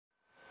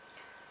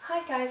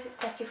Hi guys, it's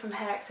Becky from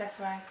Hair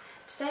Accessorise.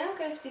 Today I'm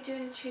going to be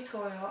doing a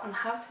tutorial on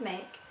how to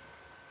make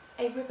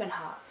a ribbon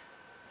heart.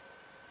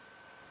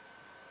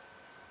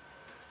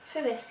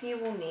 For this you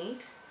will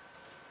need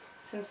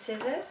some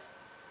scissors,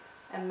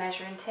 a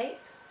measuring tape,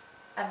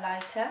 a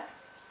lighter,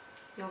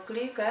 your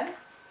glue gun,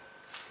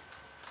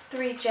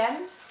 3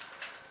 gems,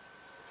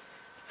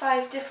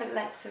 5 different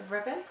lengths of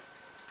ribbon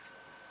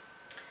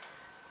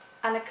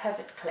and a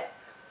covered clip.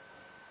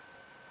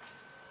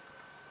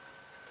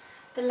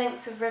 The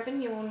lengths of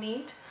ribbon you will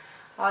need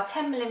are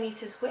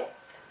 10mm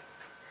width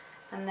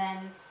and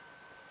then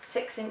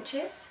 6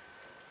 inches,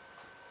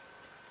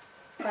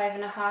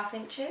 5.5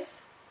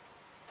 inches,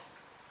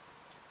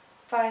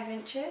 5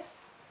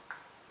 inches,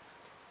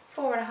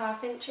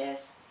 4.5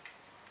 inches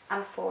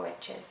and 4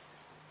 inches.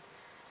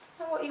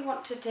 Now what you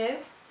want to do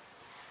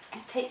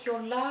is take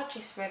your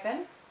largest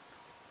ribbon,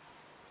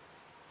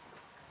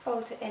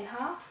 fold it in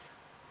half,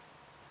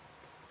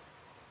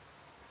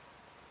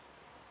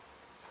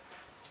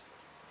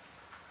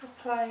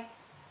 apply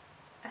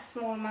a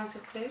small amount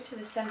of glue to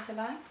the centre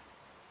line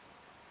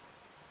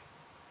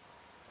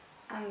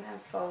and then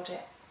fold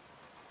it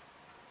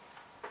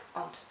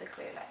onto the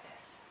glue like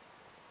this.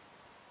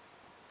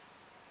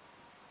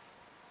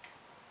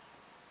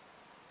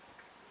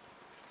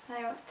 Now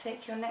you want to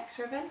take your next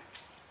ribbon,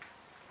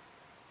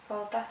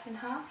 fold that in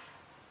half,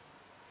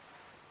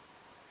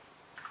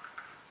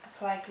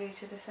 apply glue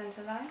to the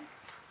centre line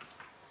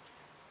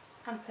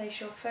and place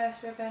your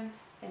first ribbon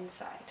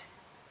inside.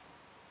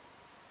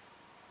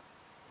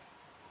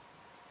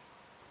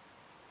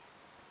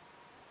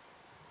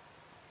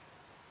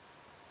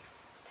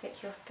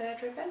 Take your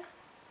third ribbon,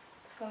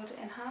 fold it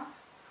in half,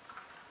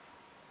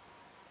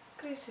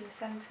 glue to the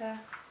centre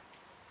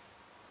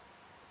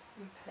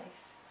and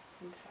place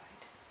inside.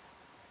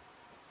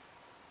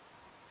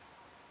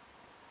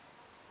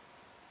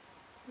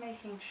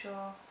 Making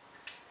sure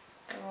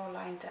they're all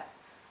lined up.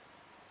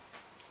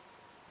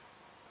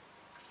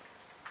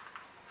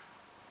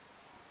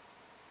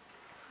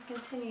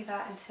 Continue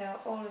that until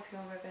all of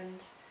your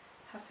ribbons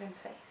have been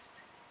placed.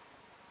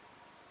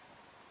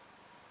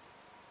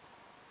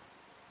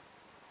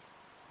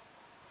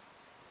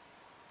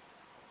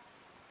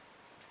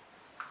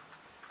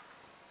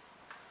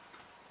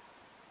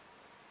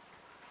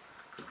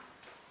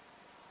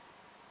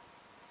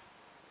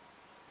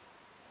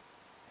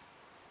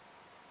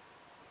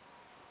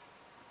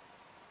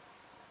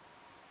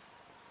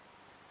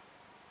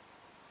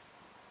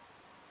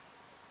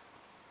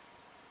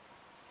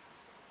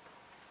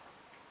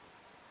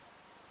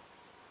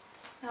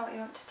 Now what you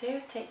want to do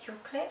is take your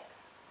clip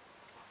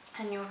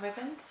and your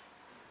ribbons,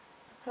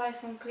 apply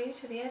some glue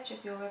to the edge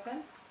of your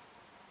ribbon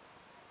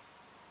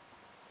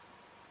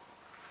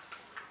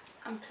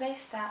and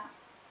place that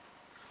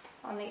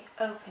on the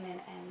opening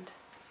end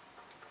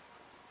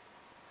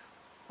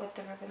with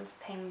the ribbons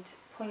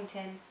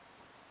pointing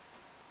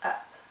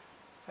up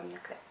from the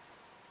clip.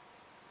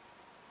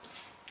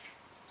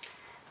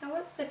 Now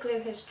once the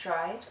glue has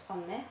dried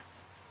on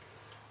this,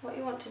 what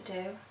you want to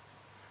do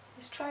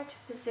is try to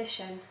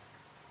position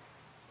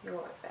your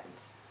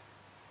ribbons.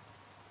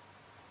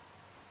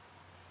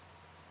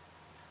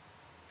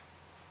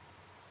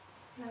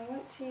 Now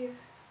once you've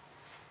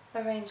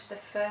arranged the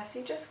first,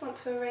 you just want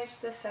to arrange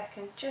the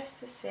second just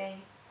to see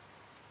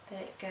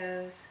that it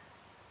goes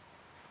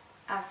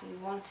as you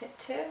want it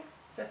to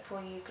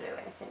before you glue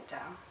anything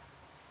down.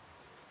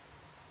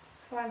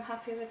 So I'm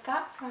happy with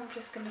that, so I'm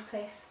just going to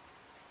place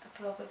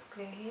a blob of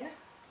glue here,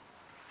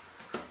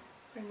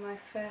 bring my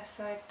first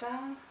side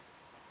down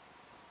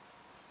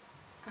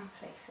and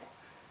place it.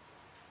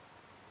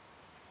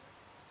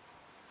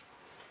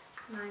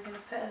 Now I'm going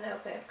to put a little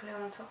bit of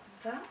glue on top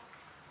of that,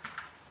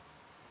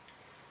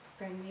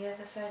 bring the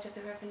other side of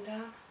the ribbon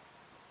down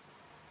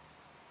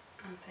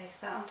and place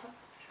that on top of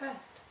the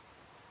first.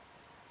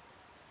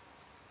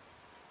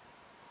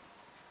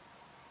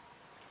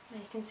 Now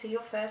you can see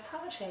your first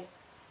heart shape.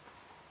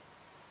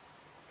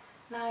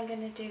 Now I'm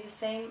going to do the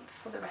same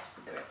for the rest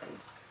of the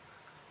ribbons,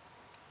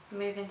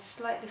 moving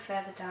slightly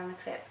further down the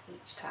clip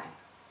each time.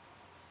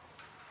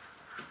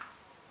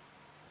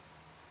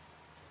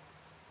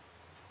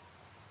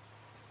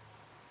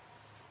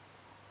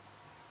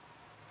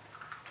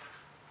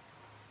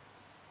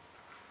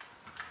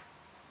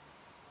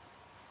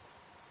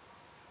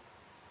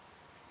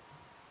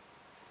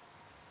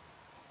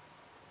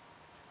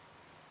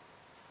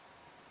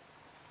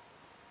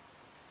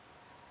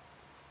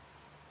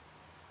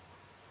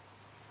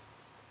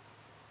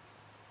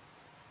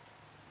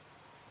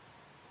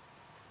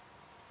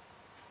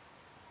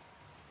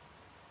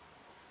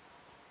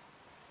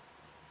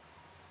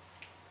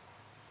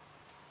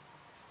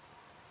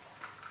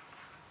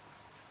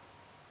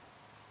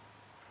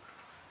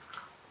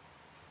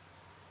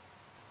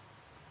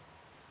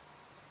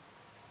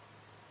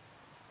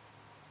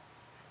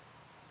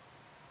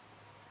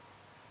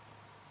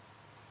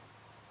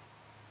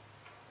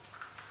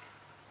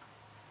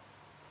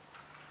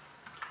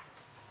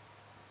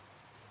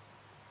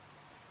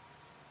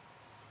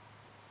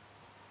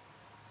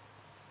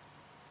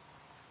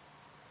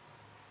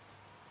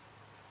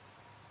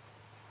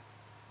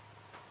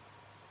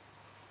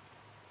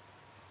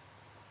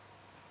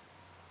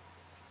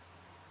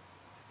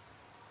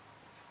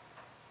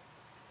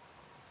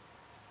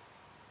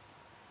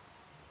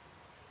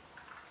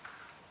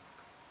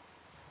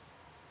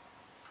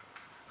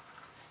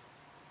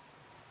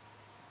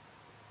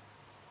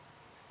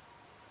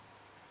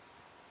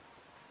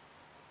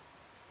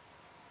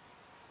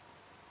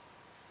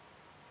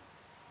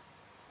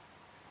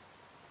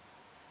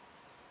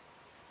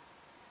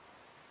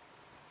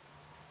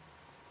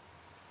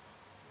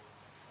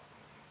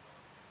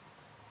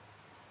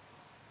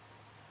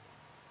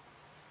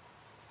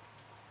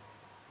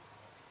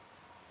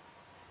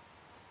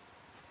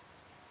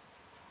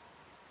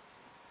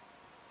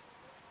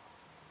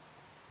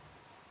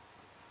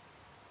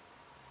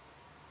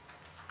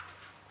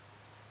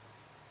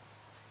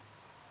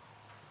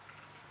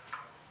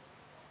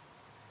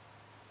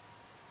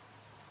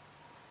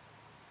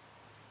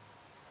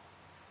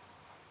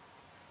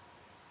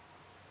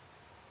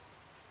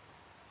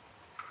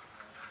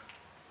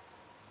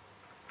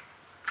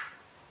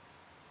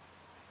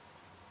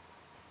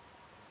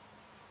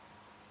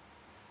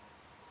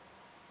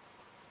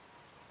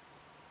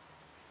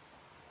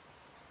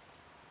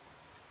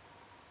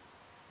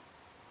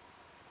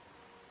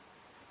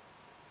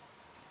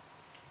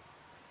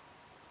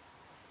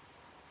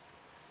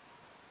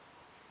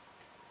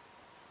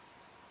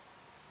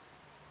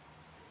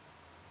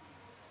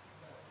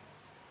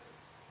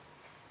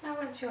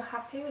 once you're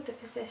happy with the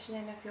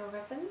positioning of your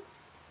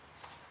ribbons,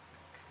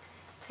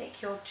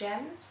 take your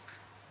gems,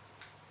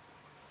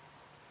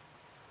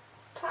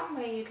 plan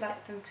where you'd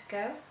like them to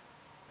go,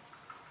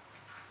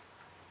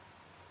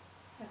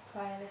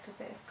 apply a little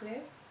bit of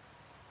glue,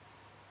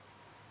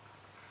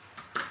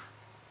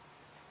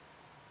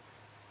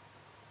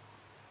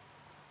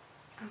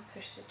 and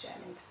push the gem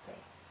into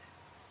place.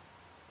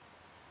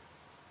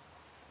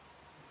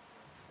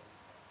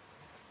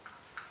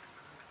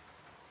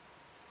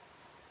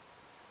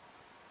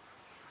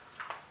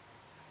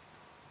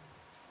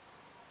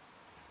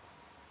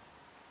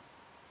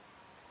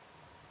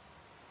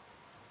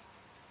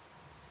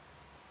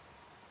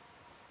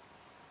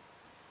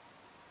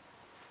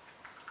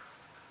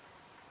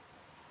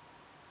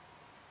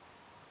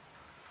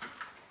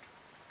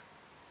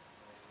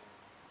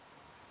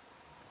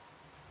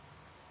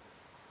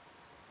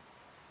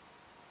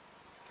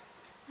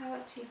 Now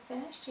once you've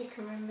finished, you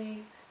can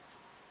remove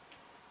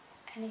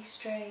any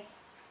stray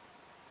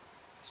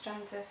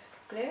strands of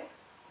glue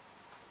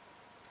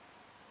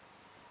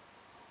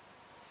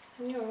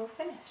and you're all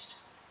finished.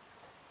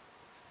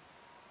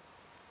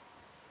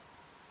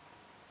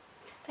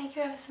 Thank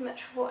you ever so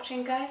much for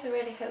watching, guys. I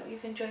really hope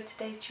you've enjoyed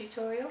today's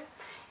tutorial.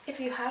 If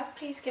you have,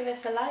 please give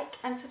us a like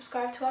and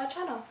subscribe to our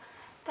channel.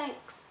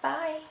 Thanks,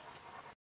 bye!